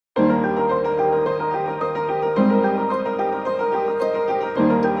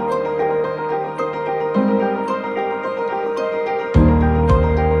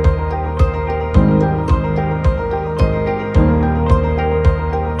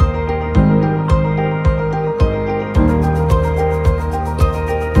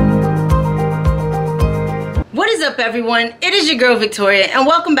up everyone, it is your girl Victoria and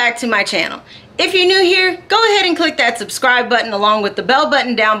welcome back to my channel. If you're new here, go ahead and click that subscribe button along with the bell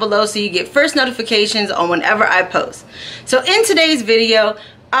button down below so you get first notifications on whenever I post. So in today's video,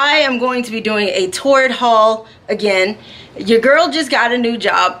 I am going to be doing a Torrid haul again. Your girl just got a new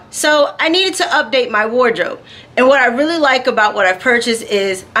job, so I needed to update my wardrobe. And what I really like about what I've purchased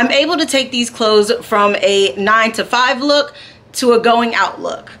is I'm able to take these clothes from a 9 to 5 look to a going out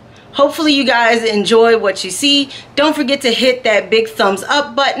look. Hopefully you guys enjoy what you see. Don't forget to hit that big thumbs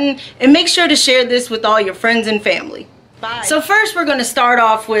up button and make sure to share this with all your friends and family. Bye. So first we're going to start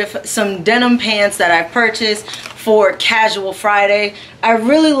off with some denim pants that I've purchased for Casual Friday. I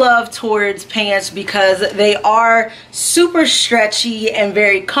really love Torrid's pants because they are super stretchy and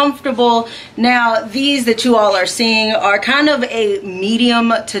very comfortable. Now these that you all are seeing are kind of a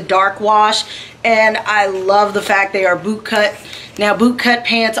medium to dark wash, and I love the fact they are boot cut. Now boot cut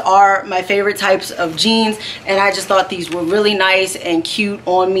pants are my favorite types of jeans, and I just thought these were really nice and cute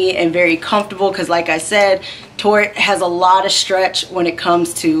on me and very comfortable because like I said, Torrid has a lot of stretch when it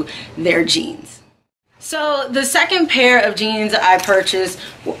comes to their jeans. So the second pair of jeans I purchased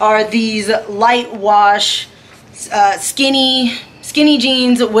are these light wash skinny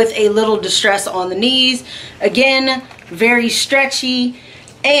jeans with a little distress on the knees. Again, very stretchy,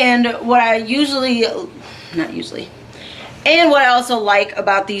 and what I also like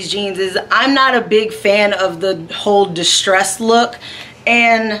about these jeans is I'm not a big fan of the whole distressed look,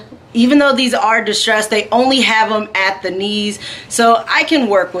 and even though these are distressed, they only have them at the knees, so I can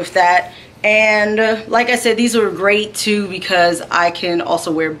work with that. And like I said, these are great too because I can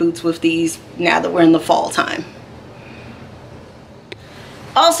also wear boots with these now that we're in the fall time.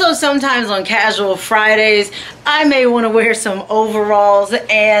 Also, sometimes on Casual Fridays, I may want to wear some overalls,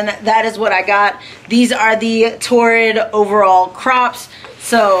 and that is what I got. These are the Torrid overall crops.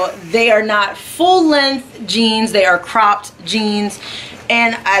 So they are not full length jeans, they are cropped jeans.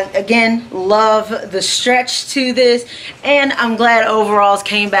 And I, again, love the stretch to this, and I'm glad overalls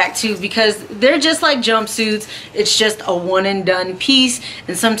came back too because they're just like jumpsuits. It's just a one and done piece,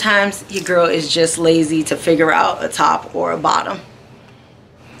 and sometimes your girl is just lazy to figure out a top or a bottom.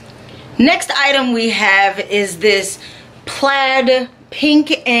 Next item we have is this plaid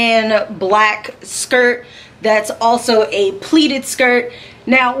pink and black skirt that's also a pleated skirt.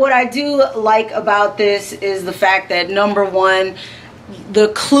 Now what I do like about this is the fact that number one, the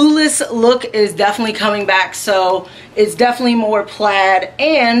clueless look is definitely coming back, so it's definitely more plaid,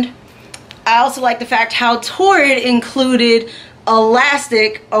 and I also like the fact how Torrid included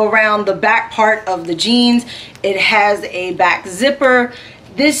elastic around the back part of the jeans. It has a back zipper.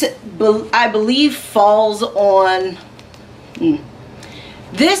 This I believe falls on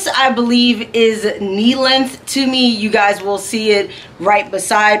this I believe is knee length to me. You guys will see it right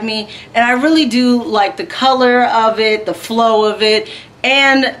beside me, and I really do like the color of it, the flow of it,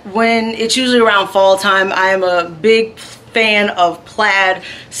 and when it's usually around fall time, I am a big fan of plaid,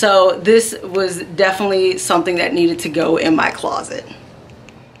 so this was definitely something that needed to go in my closet.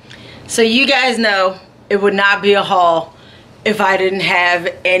 So you guys know it would not be a haul if I didn't have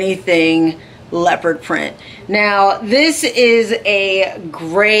anything leopard print. Now this is a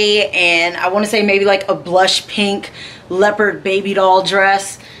gray and I want to say maybe like a blush pink leopard baby doll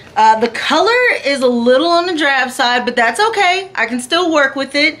dress. The color is a little on the drab side, but that's okay. I can still work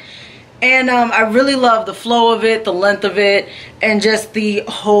with it. And I really love the flow of it, the length of it, and just the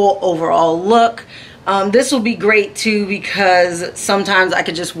whole overall look. This will be great too because sometimes I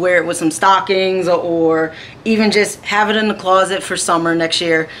could just wear it with some stockings or even just have it in the closet for summer next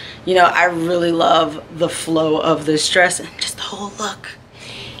year. You know, I really love the flow of this dress and just the whole look.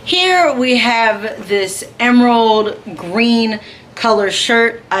 Here we have this emerald green color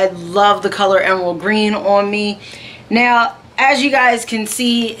shirt. I love the color emerald green on me. Now, as you guys can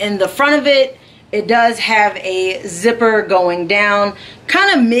see in the front of it, it does have a zipper going down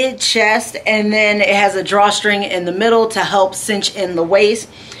kind of mid chest, and then it has a drawstring in the middle to help cinch in the waist.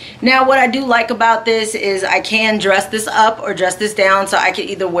 Now what I do like about this is I can dress this up or dress this down, so I can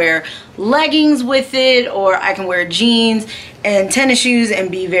either wear leggings with it or I can wear jeans and tennis shoes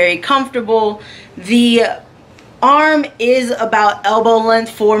and be very comfortable. The arm is about elbow length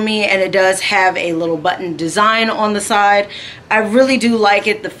for me, and it does have a little button design on the side. I really do like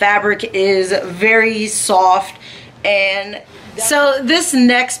it. The fabric is very soft, and so this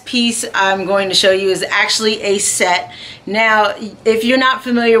next piece I'm going to show you is actually a set. Now if you're not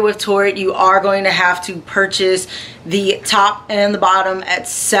familiar with Torrid, you are going to have to purchase the top and the bottom at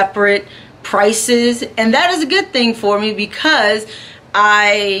separate prices, and that is a good thing for me because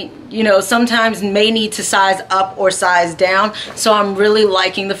I, you know, sometimes may need to size up or size down, so I'm really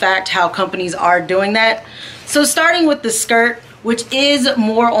liking the fact how companies are doing that. So starting with the skirt, which is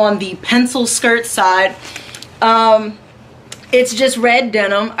more on the pencil skirt side, it's just red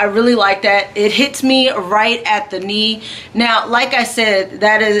denim. I really like that. It hits me right at the knee. Now, like I said,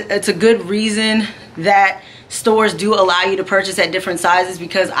 it's a good reason that stores do allow you to purchase at different sizes,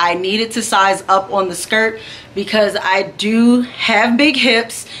 because I needed to size up on the skirt because I do have big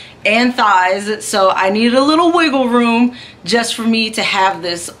hips and thighs, so I needed a little wiggle room just for me to have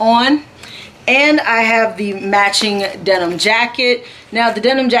this on. And I have the matching denim jacket. Now the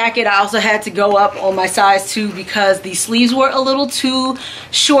denim jacket, I also had to go up on my size too, because the sleeves were a little too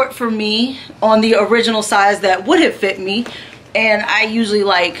short for me on the original size that would have fit me. And I usually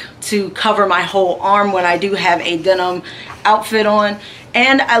like to cover my whole arm when I do have a denim outfit on.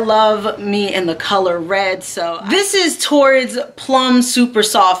 And I love me in the color red. So this is Torrid's Plum Super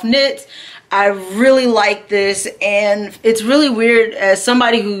Soft Knit. I really like this, and it's really weird, as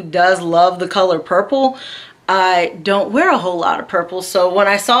somebody who does love the color purple, I don't wear a whole lot of purple, so when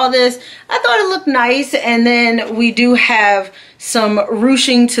I saw this, I thought it looked nice. And then we do have some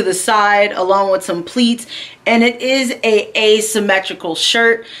ruching to the side along with some pleats, and it is a asymmetrical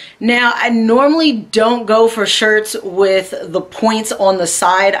shirt. Now, I normally don't go for shirts with the points on the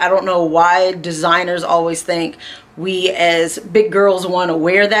side. I don't know why designers always think we as big girls want to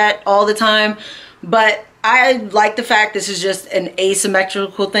wear that all the time, but I like the fact this is just an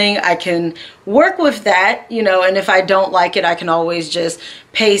asymmetrical thing. I can work with that, you know, and if I don't like it, I can always just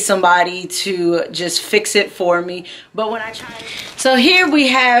pay somebody to just fix it for me. But when I try, so here we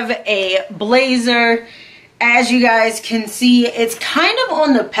have a blazer. As you guys can see, it's kind of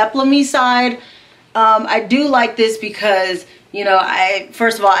on the peplumy side. I do like this because, you know,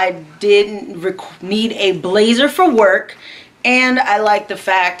 first of all, I didn't need a blazer for work, and I like the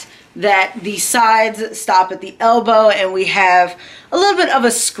fact that the sides stop at the elbow and we have a little bit of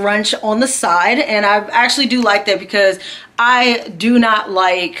a scrunch on the side. And I actually do like that, because I do not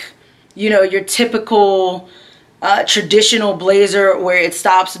like, you know, your typical traditional blazer where it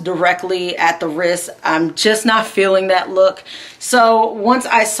stops directly at the wrist. I'm just not feeling that look. So once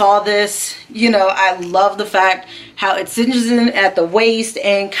I saw this, you know, I love the fact how it cinches in at the waist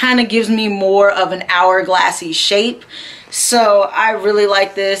and kind of gives me more of an hourglassy shape. So I really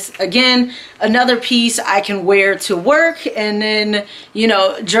like this. Again, another piece I can wear to work and then, you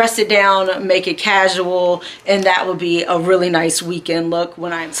know, dress it down, make it casual, and that would be a really nice weekend look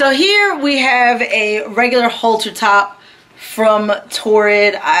when I'm... So here we have a regular halter top from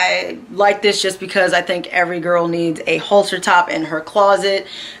Torrid. I like this just because I think every girl needs a halter top in her closet.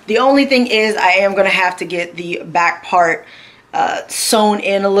 The only thing is I am going to have to get the back part sewn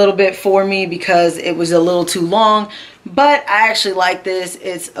in a little bit for me because it was a little too long. But I actually like this.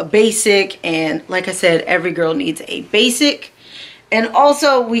 It's a basic, and like I said, every girl needs a basic. And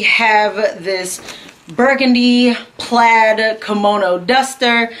also we have this burgundy plaid kimono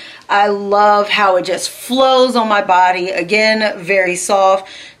duster. I love how it just flows on my body. Again, very soft.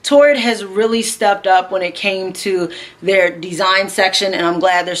 Torrid has really stepped up when it came to their design section, and I'm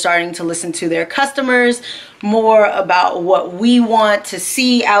glad they're starting to listen to their customers more about what we want to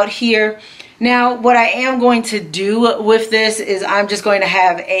see out here. Now, what I am going to do with this is I'm just going to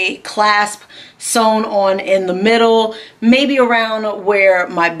have a clasp sewn on in the middle, maybe around where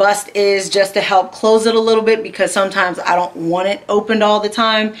my bust is, just to help close it a little bit, because sometimes I don't want it opened all the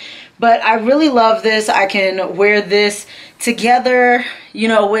time. But I really love this. I can wear this together, you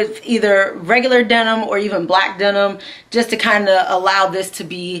know, with either regular denim or even black denim, just to kind of allow this to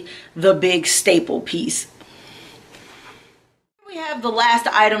be the big staple piece. We have the last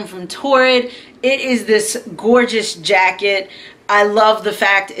item from Torrid. It is this gorgeous jacket. I love the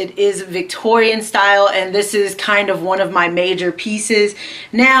fact it is Victorian style, and this is kind of one of my major pieces.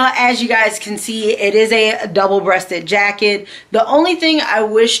 Now, as you guys can see, it is a double-breasted jacket. The only thing I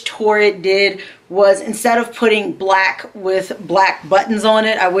wish Torrid did was, instead of putting black with black buttons on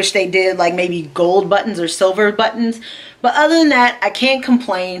it, I wish they did like maybe gold buttons or silver buttons. But other than that, I can't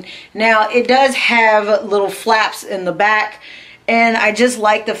complain. Now, it does have little flaps in the back, and I just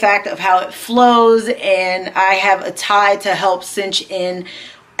like the fact of how it flows, and I have a tie to help cinch in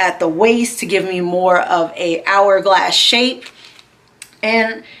at the waist to give me more of a hourglass shape.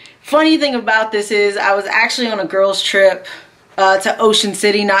 And funny thing about this is I was actually on a girls trip to Ocean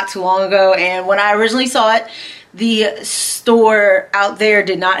City not too long ago, and when I originally saw it, the store out there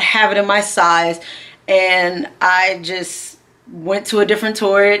did not have it in my size, and I just went to a different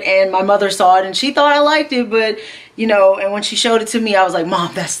Torrid, and my mother saw it and she thought I liked it, but you know, and when she showed it to me, I was like,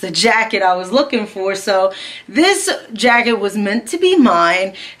 Mom, that's the jacket I was looking for. So this jacket was meant to be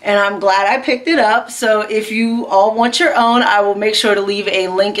mine, and I'm glad I picked it up. So if you all want your own, I will make sure to leave a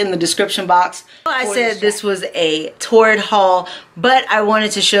link in the description box. I said this was a Torrid haul, but I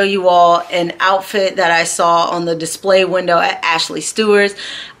wanted to show you all an outfit that I saw on the display window at Ashley Stewart's.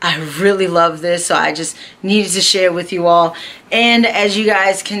 I really love this, so I just needed to share with you all. And as you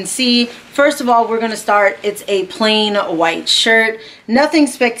guys can see, first of all, we're going to start. It's a plain white shirt, nothing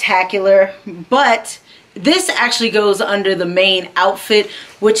spectacular, but this actually goes under the main outfit,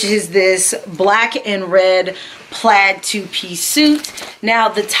 which is this black and red plaid two-piece suit. Now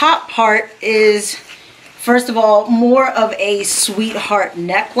the top part is, first of all, more of a sweetheart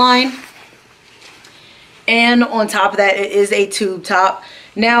neckline, and on top of that, it is a tube top.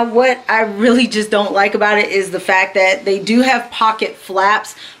 Now what I really just don't like about it is the fact that they do have pocket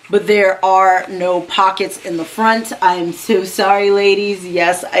flaps, but there are no pockets in the front. I'm so sorry, ladies.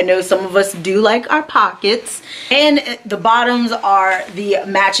 Yes, I know some of us do like our pockets. And the bottoms are the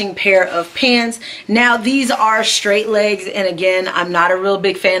matching pair of pants. Now these are straight legs, and again, I'm not a real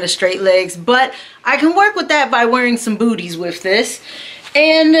big fan of straight legs, but I can work with that by wearing some booties with this.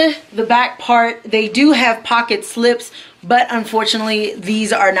 And the back part, they do have pocket slips, but unfortunately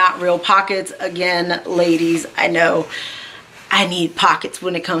these are not real pockets. Again, ladies, I know I need pockets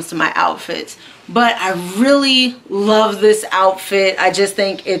when it comes to my outfits, but I really love this outfit. I just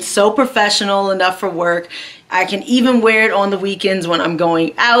think it's so professional enough for work. I can even wear it on the weekends when I'm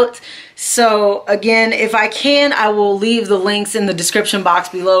going out. So again, if I can, I will leave the links in the description box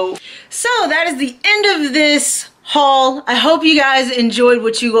below. So that is the end of this haul. I hope you guys enjoyed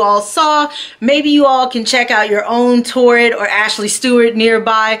what you all saw. Maybe you all can check out your own Torrid or Ashley Stewart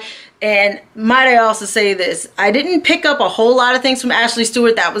nearby. And might I also say this, I didn't pick up a whole lot of things from Ashley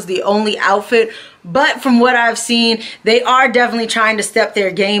Stewart. That was the only outfit. But from what I've seen, they are definitely trying to step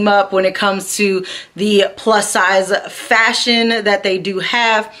their game up when it comes to the plus size fashion that they do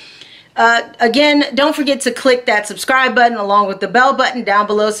have. Again, don't forget to click that subscribe button along with the bell button down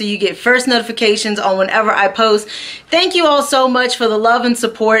below so you get first notifications on whenever I post. Thank you all so much for the love and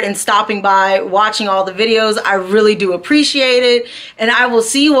support and stopping by, watching all the videos. I really do appreciate it, and I will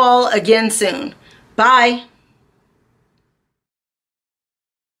see you all again soon. Bye.